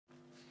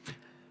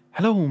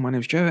Hello, my name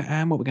is Joe,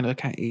 and what we're going to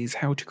look at is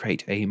how to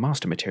create a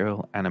master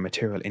material and a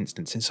material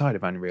instance inside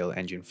of Unreal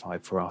Engine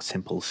 5 for our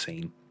simple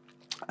scene.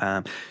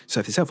 So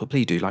if it's helpful,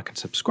 please do like and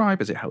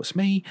subscribe, as it helps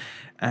me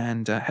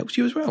and helps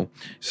you as well.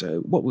 So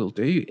what we'll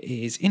do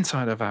is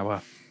inside of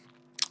our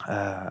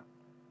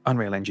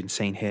Unreal Engine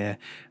scene here,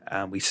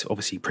 we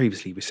obviously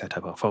previously we set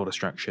up our folder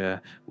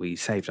structure, we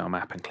saved our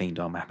map and cleaned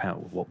our map out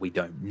of what we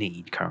don't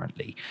need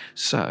currently.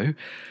 So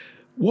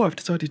what I've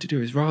decided to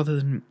do is, rather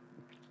than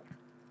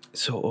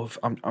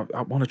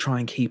I want to try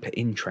and keep it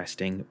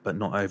interesting but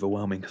not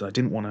overwhelming, because I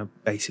didn't want to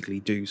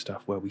basically do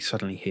stuff where I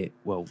suddenly hit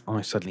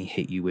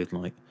you with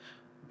like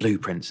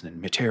blueprints and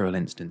then material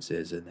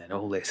instances and then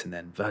all this and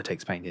then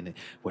vertex painting,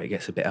 where it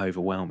gets a bit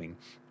overwhelming.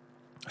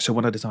 So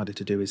what I decided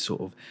to do is sort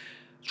of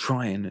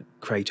try and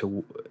create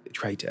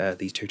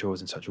these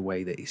tutorials in such a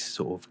way that is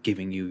sort of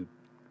giving you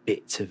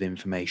bits of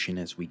information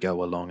as we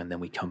go along, and then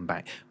we come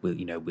back,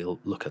 we'll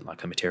look at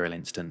like a material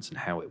instance and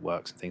how it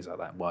works and things like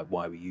that,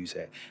 why we use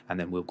it, and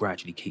then we'll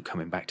gradually keep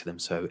coming back to them.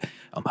 So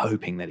I'm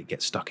hoping that it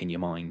gets stuck in your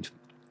mind,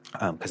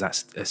 because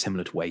that's a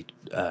similar way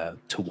to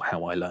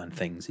how I learn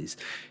things. Is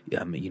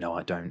I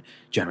don't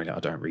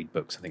read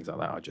books and things like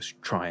that. I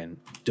just try and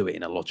do it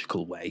in a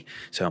logical way.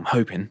 So I'm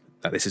hoping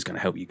that this is going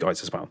to help you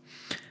guys as well.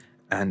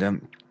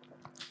 And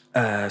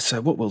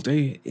so what we'll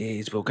do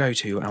is we'll go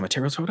to our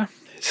materials folder.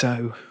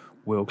 So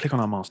we'll click on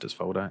our masters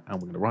folder and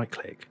we're going to right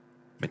click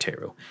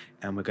material,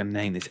 and we're going to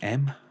name this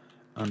m_master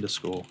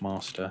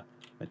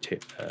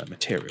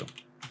material.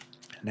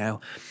 Now,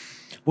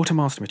 what a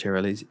master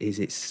material is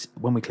it's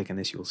when we click on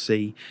this, you'll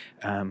see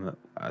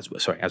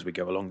as we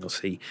go along, you'll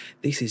see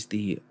this is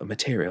the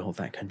material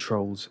that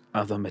controls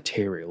other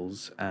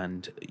materials,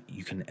 and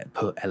you can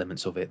put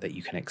elements of it that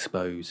you can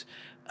expose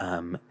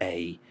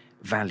a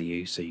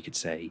value. So you could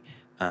say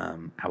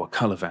our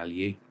color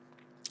value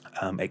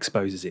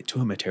exposes it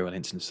to a material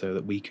instance, so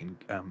that we can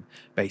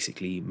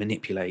basically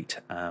manipulate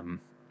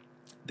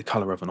the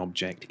color of an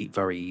object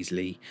very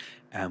easily,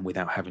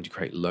 without having to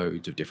create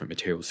loads of different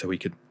materials. So we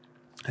could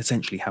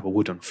essentially have a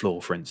wooden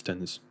floor, for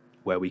instance,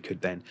 where we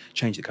could then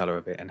change the color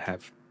of it and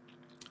have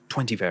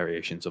 20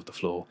 variations of the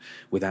floor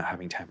without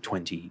having to have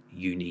 20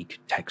 unique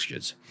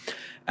textures.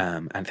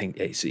 And I think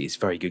it's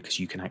very good because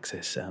you can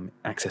access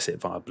it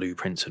via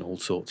blueprints and all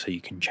sorts, so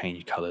you can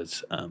change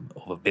colors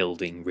of a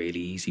building really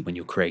easy when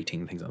you're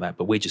creating things like that.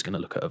 But we're just going to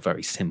look at a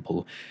very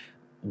simple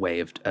way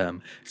of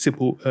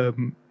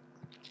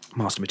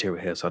master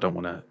material here, so I don't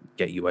want to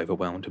get you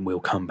overwhelmed, and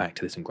we'll come back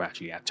to this and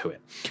gradually add to it.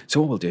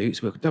 So what we'll do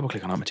is we'll double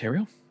click on our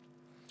material,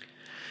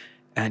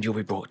 and you'll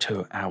be brought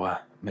to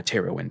our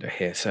material window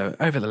here. So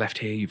over the left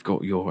here, you've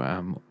got your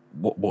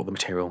what the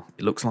material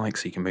looks like.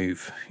 So you can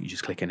move, you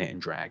just click in it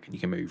and drag, and you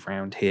can move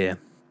around here.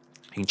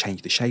 You can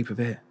change the shape of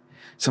it.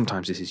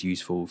 Sometimes this is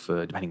useful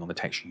for depending on the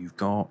texture you've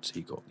got. So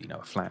you've got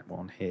a flat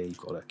one here, you've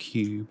got a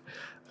cube,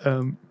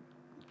 and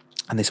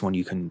this one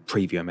you can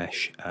preview a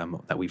mesh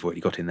that we've already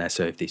got in there.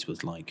 So if this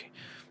was like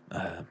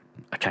a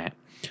cat,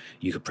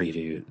 you could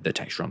preview the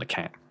texture on the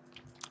cat.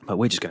 But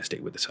we're just going to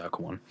stick with the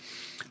circle one.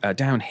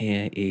 Down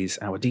here is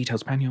our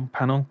details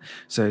panel.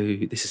 So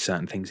this is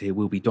certain things here.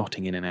 We'll be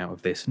dotting in and out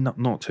of this,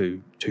 not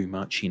too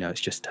much.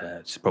 It's just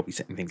it's probably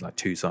setting things like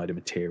two-sided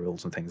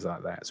materials and things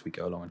like that as we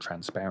go along, and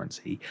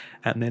transparency.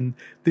 And then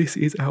this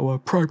is our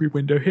primary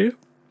window here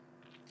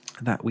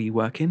that we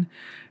work in.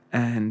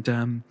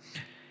 And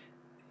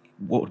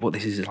what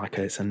this is like,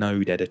 it's a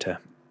node editor.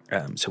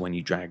 So when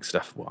you drag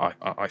stuff,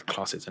 I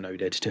class it as a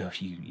node editor.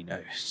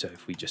 So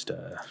if we just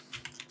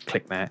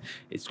click that,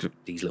 it's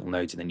these little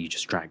nodes, and then you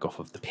just drag off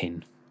of the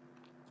pin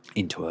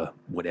into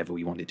whatever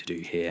we want it to do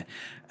here.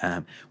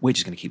 We're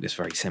just going to keep this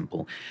very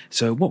simple.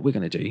 So what we're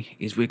going to do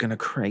is we're going to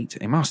create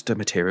a master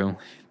material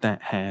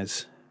that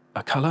has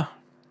a color,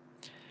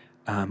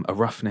 a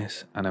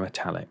roughness, and a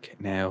metallic.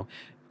 Now,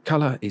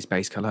 color is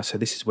base color, so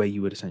this is where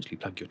you would essentially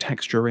plug your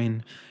texture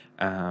in,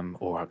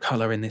 or a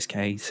color in this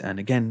case. And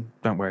again,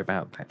 don't worry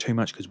about that too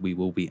much, because we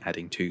will be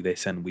adding to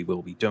this and we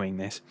will be doing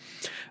this.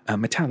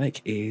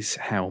 Metallic is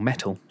how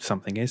metal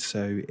something is.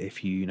 So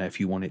if you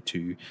want it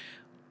to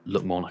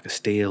look more like a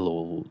steel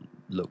or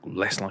look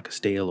less like a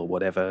steel or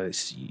whatever,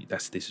 this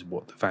is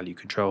what the value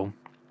control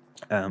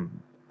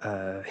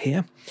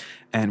here.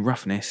 And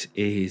roughness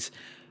is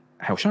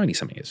how shiny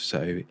something is.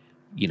 So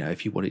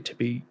if you want it to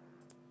be,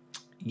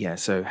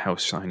 so how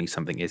shiny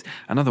something is.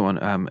 Another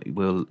one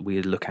we'll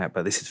look at,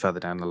 but this is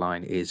further down the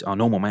line, is our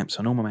normal maps.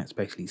 So normal maps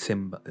basically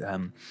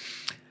simulate,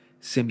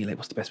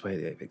 what's the best way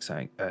of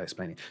explaining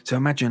it? So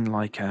imagine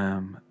like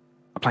a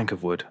plank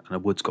of wood, and the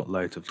wood's got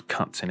loads of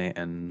cuts in it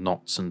and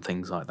knots and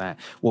things like that.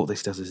 What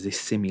this does is this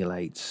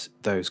simulates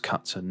those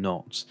cuts and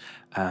knots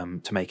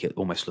to make it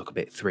almost look a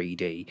bit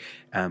 3D.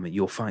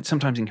 You'll find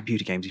sometimes in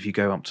computer games, if you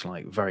go up to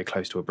like very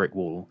close to a brick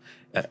wall,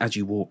 as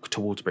you walk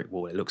towards a brick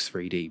wall, it looks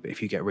 3D, but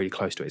if you get really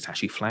close to it, it's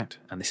actually flat,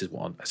 and this is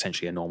what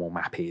essentially a normal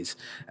map is.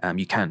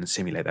 You can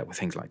simulate that with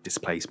things like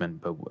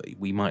displacement, but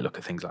we might look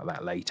at things like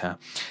that later.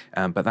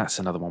 But that's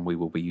another one we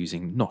will be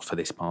using, not for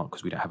this part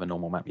because we don't have a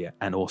normal map yet,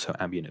 and also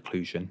ambient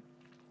occlusion.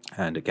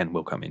 And again,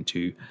 we'll come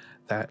into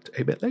that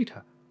a bit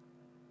later.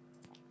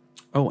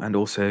 Oh, and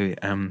also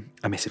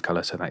emissive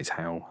color. So that is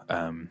how,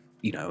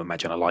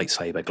 imagine a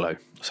lightsaber glow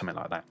or something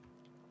like that.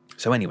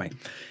 So anyway,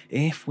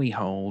 if we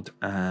hold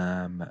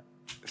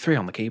 3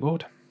 on the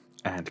keyboard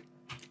and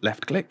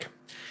left click,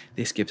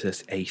 this gives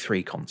us a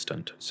 3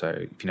 constant. So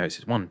if you notice,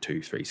 it's 1,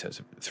 2, 3, so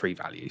it's 3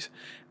 values.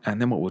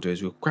 And then what we'll do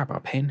is we'll grab our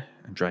pin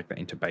and drag that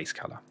into base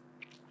color.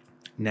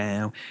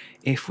 Now,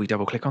 if we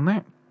double click on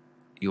that,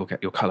 you'll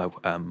get your color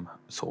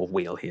sort of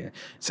wheel here.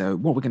 So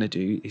what we're going to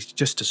do is,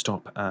 just to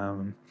stop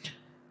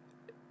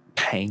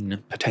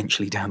pain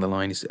potentially down the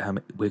line, is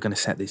we're going to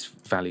set this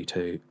value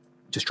to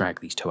just drag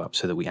these 2 up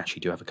so that we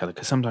actually do have a color.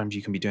 Because sometimes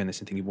you can be doing this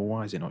and thinking, well,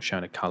 why is it not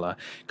showing a color?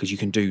 Because you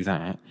can do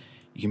that.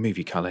 You can move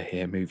your color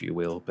here, move your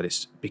wheel, but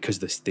it's because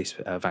this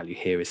value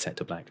here is set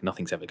to black,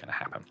 nothing's ever going to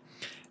happen.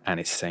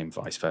 And it's the same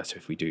vice versa.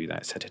 If we do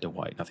that, set it to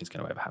white, nothing's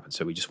going to ever happen.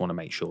 So we just want to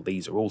make sure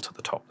these are all to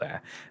the top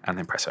there, and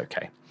then press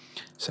OK.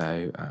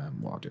 So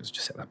what I'll do is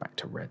just set that back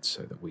to red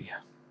so that we're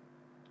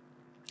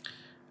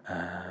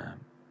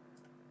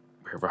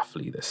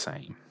roughly the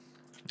same.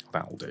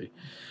 That'll do.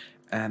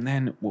 And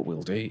then what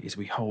we'll do is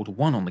we hold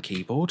 1 on the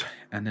keyboard,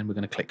 and then we're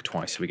going to click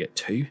twice, so we get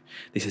 2.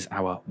 This is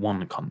our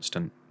 1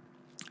 constant.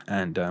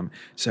 And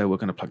so we're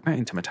going to plug that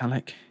into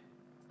metallic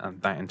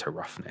and that into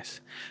roughness.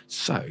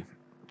 So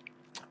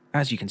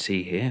as you can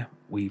see here,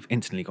 we've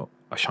instantly got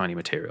a shiny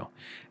material,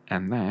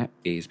 and that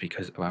is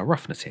because of our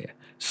roughness here.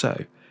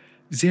 So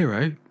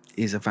 0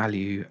 is a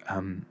value,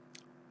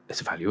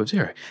 it's a value of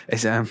 0.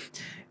 It's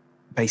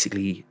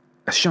basically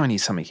as shiny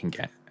as something can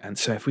get. And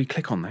so if we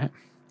click on that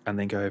and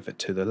then go over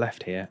to the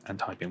left here and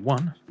type in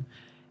 1,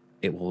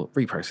 it will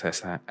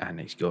reprocess that, and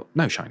it's got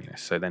no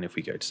shininess. So then if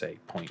we go to say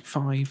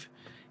 0.5,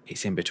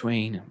 it's in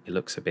between. It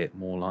looks a bit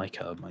more like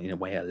in a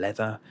way a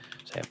leather.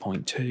 Say a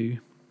 0.2.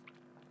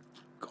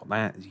 Got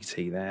that, as you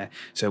see there.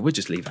 So we'll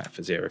just leave that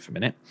for 0 for a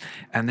minute.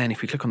 And then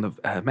if we click on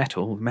the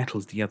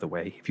metal's the other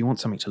way. If you want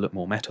something to look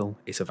more metal,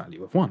 it's a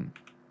value of 1.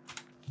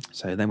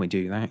 So then we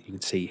do that. You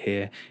can see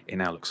here it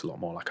now looks a lot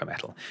more like a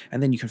metal.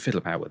 And then you can fiddle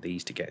about with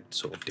these to get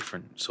sort of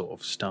different sort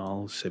of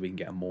styles. So we can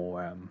get a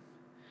more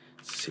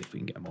see if we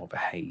can get more of a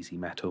hazy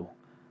metal.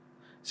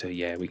 So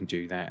yeah, we can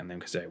do that, and then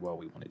because well,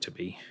 we want it to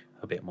be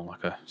a bit more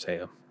like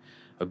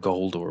a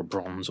gold or a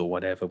bronze or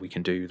whatever, we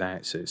can do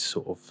that. So it's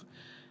sort of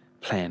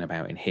playing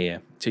about in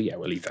here. So yeah,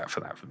 we'll leave that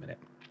for a minute.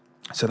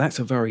 So that's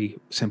a very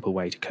simple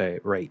way to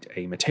create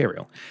a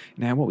material.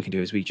 Now what we can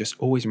do is we just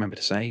always remember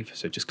to save.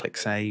 So just click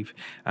save.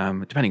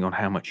 Depending on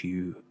how much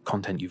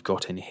content you've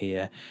got in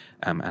here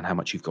and how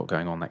much you've got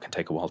going on, that can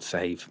take a while to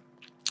save.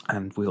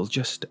 And we'll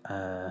just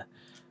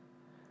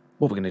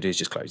what we're going to do is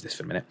just close this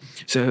for a minute.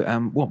 So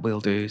what we'll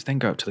do is then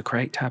go up to the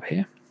Create tab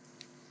here,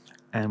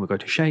 and we'll go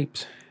to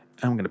Shapes,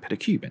 and we're going to put a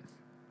cube in.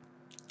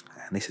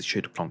 And this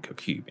should plonk a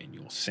cube in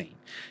your scene.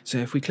 So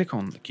if we click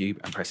on the cube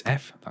and press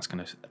F, that's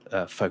going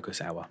to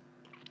focus our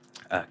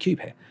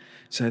cube here.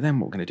 So then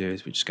what we're going to do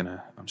is I'm just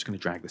going to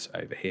drag this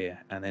over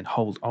here, and then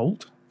hold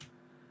Alt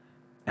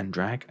and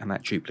drag, and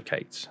that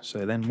duplicates.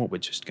 So then what we're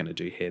just going to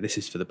do here, this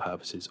is for the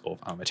purposes of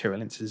our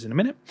material instances in a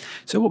minute.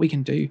 So what we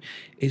can do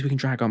is we can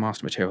drag our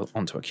master material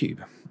onto a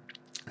cube.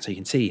 So you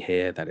can see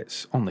here that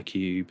it's on the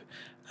cube.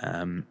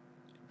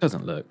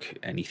 Doesn't look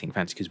anything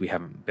fancy because we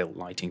haven't built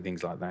lighting,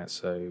 things like that.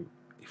 So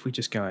if we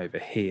just go over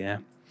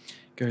here,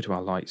 go to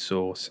our light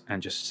source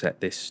and just set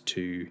this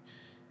to,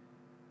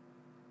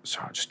 so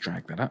I'll just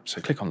drag that up.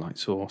 So click on light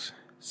source,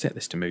 set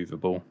this to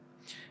movable,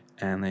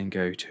 and then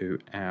go to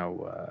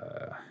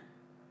our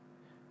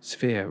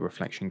sphere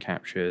reflection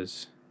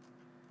captures,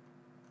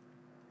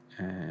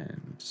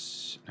 and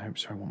no,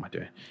 sorry, what am I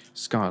doing?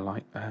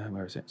 Skylight,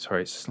 where is it?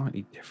 Sorry, it's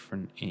slightly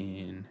different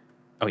in,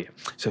 oh yeah,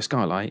 so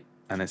skylight,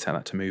 and then set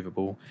that to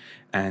movable.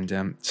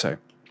 And so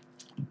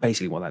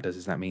basically what that does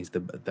is that means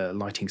the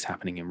lighting's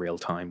happening in real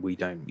time. We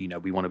don't,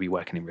 we want to be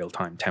working in real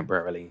time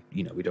temporarily.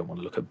 We don't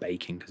want to look at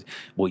baking, because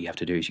what you have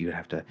to do is you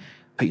have to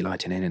put your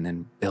lighting in and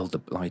then build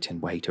the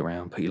lighting, wait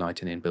around, put your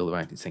lighting in, build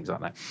around, things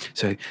like that.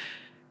 So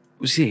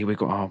we see we've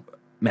got our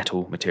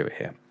metal material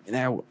here.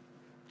 Now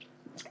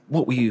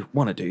what we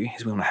want to do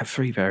is we want to have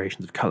 3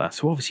 variations of color.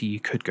 So obviously you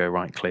could go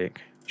right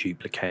click,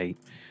 duplicate,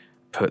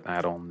 put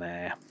that on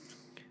there,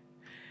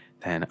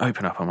 then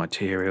open up our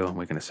material, and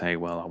we're going to say,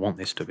 well, I want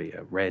this to be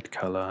a red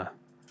color.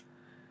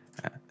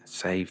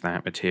 Save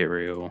that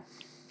material.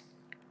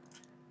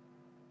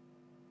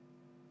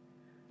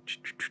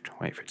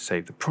 Wait for it to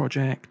save the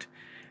project.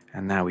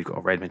 And now we've got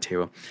a red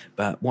material.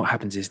 But what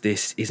happens is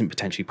this isn't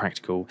potentially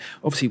practical.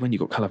 Obviously, when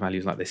you've got color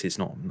values like this, it's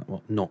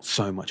not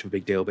so much of a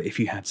big deal. But if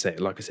you had, say,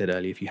 like I said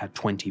earlier, if you had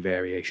 20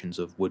 variations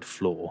of wood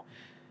floor,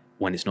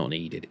 when it's not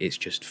needed, it's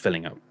just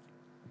filling up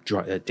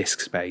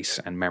disk space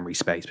and memory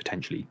space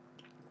potentially,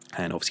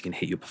 and obviously can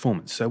hit your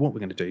performance. So what we're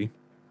going to do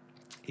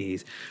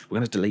is we're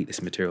going to delete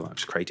this material I've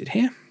just created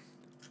here,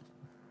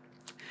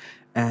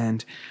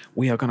 and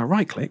we are going to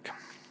right click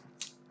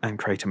and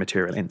create a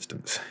material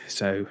instance.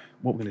 So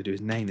what we're going to do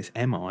is name this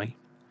MI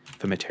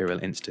for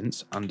material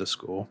instance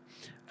underscore,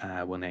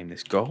 we'll name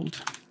this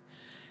gold,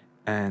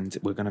 and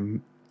we're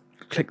going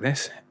to click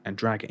this and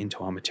drag it into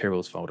our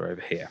materials folder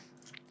over here.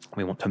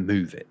 We want to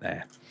move it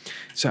there.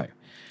 So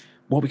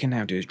what we can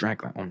now do is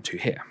drag that onto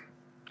here.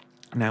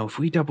 Now, if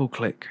we double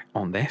click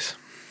on this,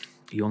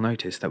 you'll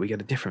notice that we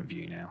get a different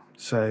view now.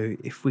 So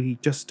if we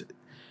just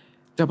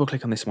double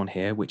click on this one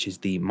here, which is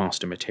the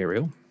master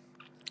material,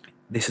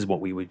 this is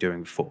what we were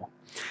doing before.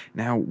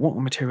 Now, what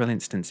a material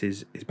instance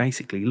is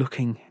basically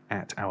looking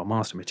at our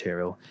master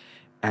material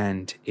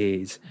and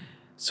is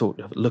sort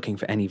of looking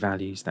for any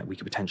values that we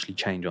could potentially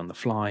change on the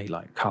fly,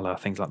 like color,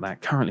 things like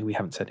that. Currently, we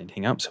haven't set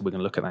anything up, so we're going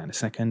to look at that in a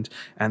second.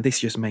 And this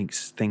just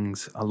makes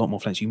things a lot more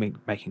flexible. You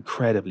make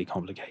incredibly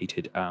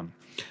complicated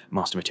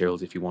master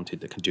materials if you wanted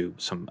that can do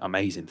some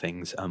amazing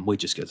things. We're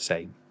just going to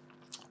say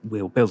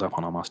we'll build up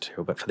on our master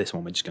material, but for this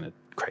one, we're just going to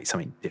create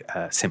something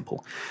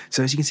simple.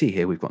 So as you can see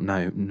here, we've got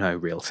no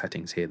real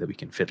settings here that we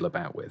can fiddle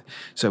about with.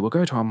 So we'll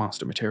go to our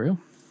master material,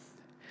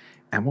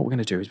 and what we're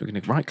going to do is we're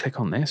going to right-click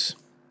on this,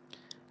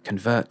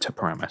 convert to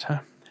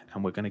parameter,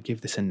 and we're going to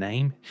give this a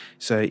name.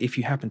 So if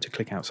you happen to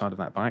click outside of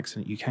that by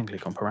accident, you can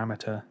click on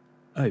parameter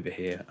over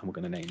here, and we're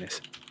going to name this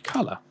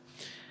color.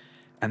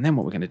 And then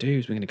what we're going to do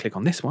is we're going to click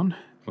on this one,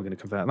 we're going to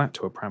convert that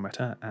to a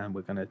parameter, and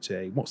we're going to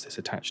say, what's this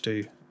attached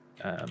to?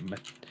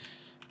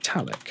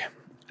 Metallic.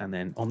 And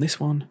then on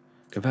this one,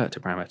 convert to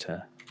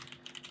parameter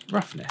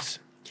roughness,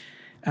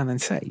 and then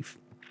save.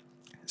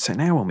 So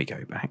now when we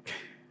go back,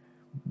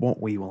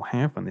 what we will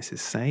have when this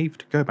is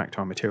saved, go back to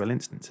our material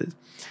instances,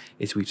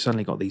 is we've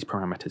suddenly got these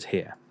parameters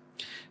here.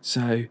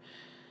 So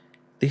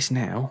this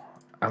now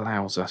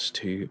allows us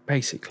to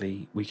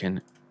basically, we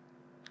can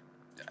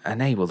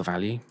enable the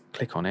value,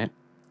 click on it,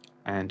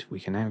 and we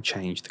can now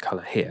change the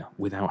color here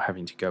without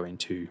having to go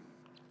into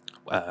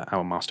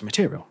our master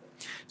material.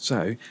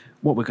 So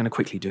what we're going to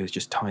quickly do is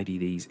just tidy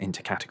these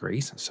into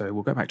categories. So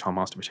we'll go back to our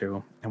master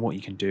material, and what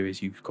you can do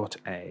is you've got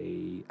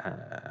a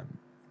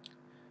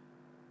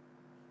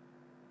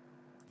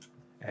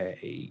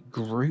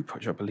group,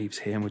 which I believe is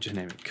here, and we'll just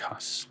name it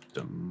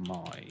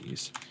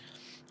customize.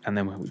 And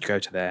then we'll go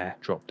to there,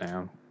 drop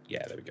down.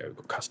 Yeah, there we go, we've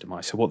got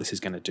customize. So what this is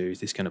going to do is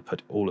this is going to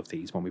put all of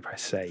these, when we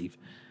press save,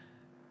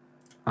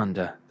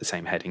 under the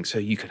same heading. So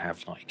you could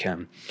have like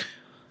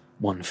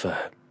one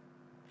for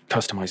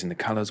customizing the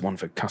colors, one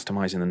for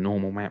customizing the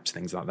normal maps,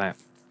 things like that.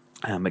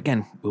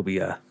 Again, we'll be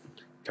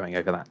going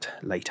over that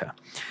later.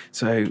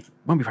 So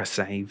when we press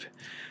save,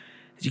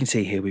 as you can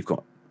see here, we've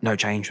got no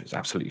change. It's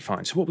absolutely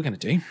fine. So what we're going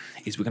to do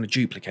is we're going to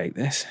duplicate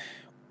this,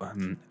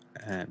 and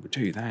we'll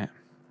do that.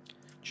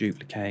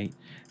 Duplicate.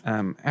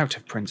 Out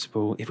of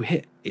principle,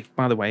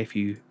 by the way, if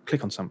you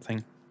click on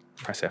something,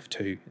 press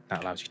F2,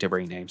 that allows you to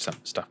rename some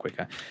stuff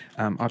quicker.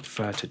 I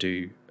prefer to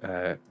do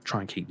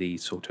try and keep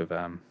these sort of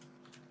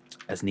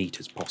as neat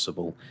as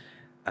possible,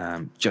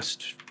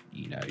 just,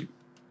 you know,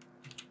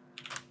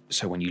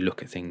 so when you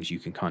look at things you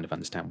can kind of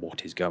understand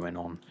what is going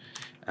on.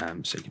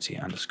 So you can see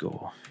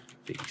underscore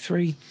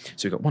v3.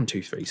 So we've got 1,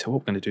 2, 3. So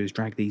what we're going to do is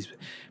drag these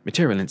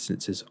material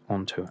instances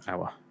onto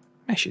our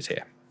meshes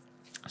here.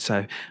 So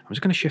I'm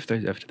just going to shift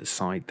those over to the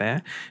side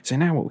there. So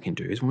now what we can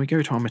do is when we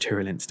go to our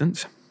material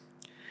instance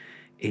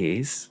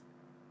is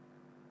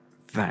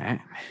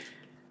that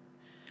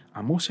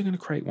I'm also going to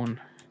create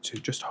one to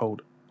just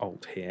hold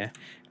Alt here,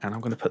 and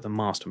I'm going to put the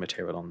master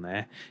material on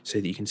there so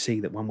that you can see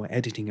that when we're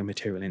editing a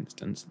material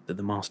instance that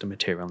the master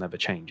material never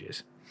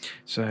changes.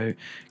 So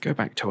go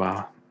back to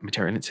our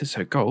material instances,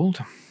 so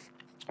gold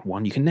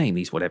one, you can name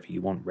these whatever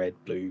you want, red,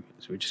 blue,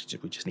 so we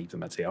just need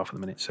them as they are for the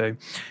minute. So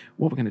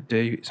what we're going to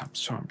do is,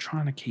 I'm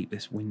trying to keep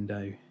this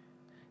window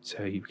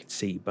so you can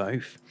see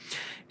both,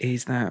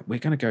 is that we're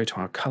going to go to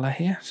our color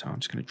here. So I'm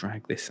just going to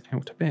drag this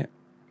out a bit.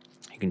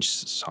 You can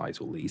just size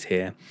all these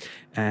here,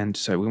 and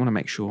so we want to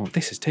make sure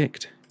this is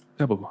ticked.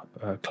 Double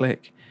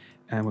click,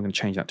 and we're going to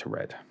change that to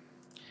red,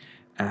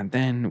 and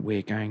then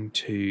we're going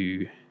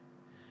to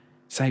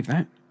save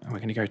that, and we're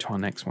going to go to our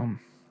next one,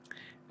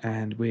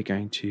 and we're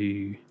going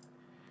to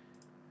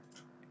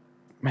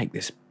make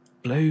this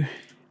blue,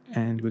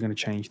 and we're going to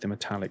change the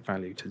metallic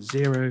value to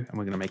 0, and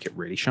we're going to make it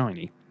really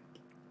shiny,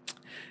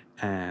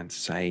 and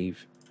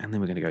save. And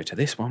then we're going to go to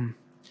this one,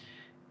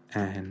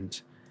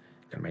 and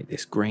going to make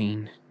this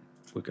green.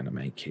 We're going to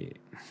make it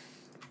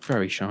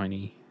very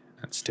shiny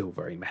and still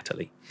very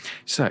metally.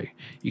 So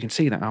you can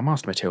see that our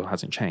master material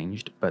hasn't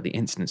changed, but the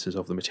instances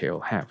of the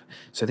material have.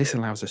 So this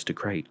allows us to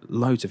create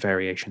loads of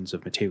variations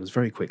of materials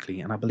very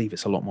quickly, and I believe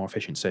it's a lot more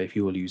efficient. So if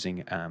you're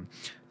using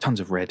tons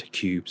of red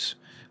cubes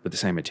with the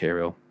same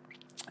material,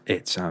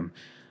 it's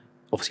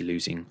obviously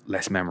losing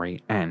less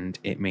memory, and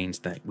it means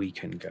that we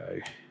can go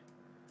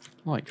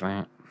like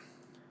that.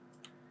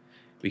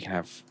 We can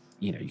have,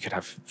 you know, you could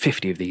have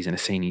 50 of these in a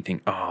scene. You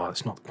think, oh,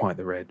 it's not quite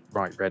the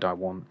right red I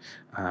want.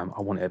 I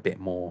want it a bit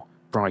more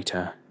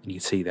brighter, and you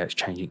can see that it's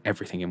changing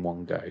everything in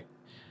one go.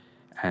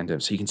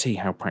 And so you can see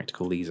how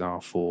practical these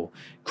are for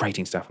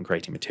creating stuff and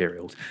creating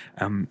materials.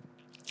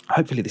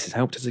 Hopefully this has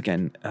helped us.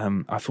 Again,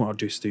 I thought I'd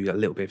just do a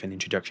little bit of an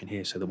introduction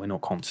here so that we're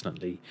not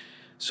constantly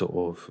sort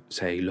of,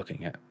 say,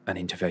 looking at an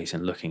interface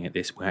and looking at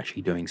this, we're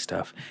actually doing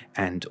stuff,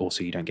 and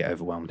also you don't get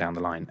overwhelmed down the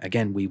line.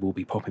 Again, we will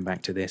be popping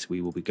back to this.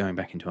 We will be going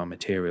back into our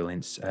material,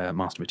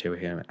 master material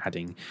here,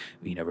 adding,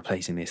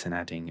 replacing this and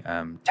adding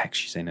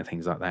textures in and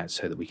things like that,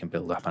 so that we can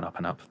build up and up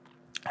and up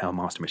our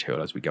master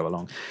material as we go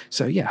along.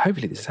 So yeah,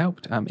 hopefully this has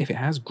helped. If it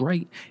has,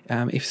 great.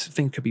 If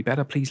things could be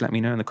better, please let me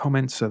know in the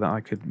comments, so that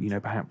I could,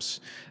 perhaps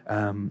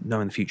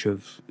know in the future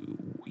of,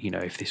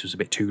 if this was a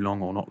bit too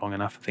long or not long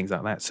enough and things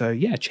like that. So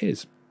yeah,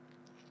 cheers.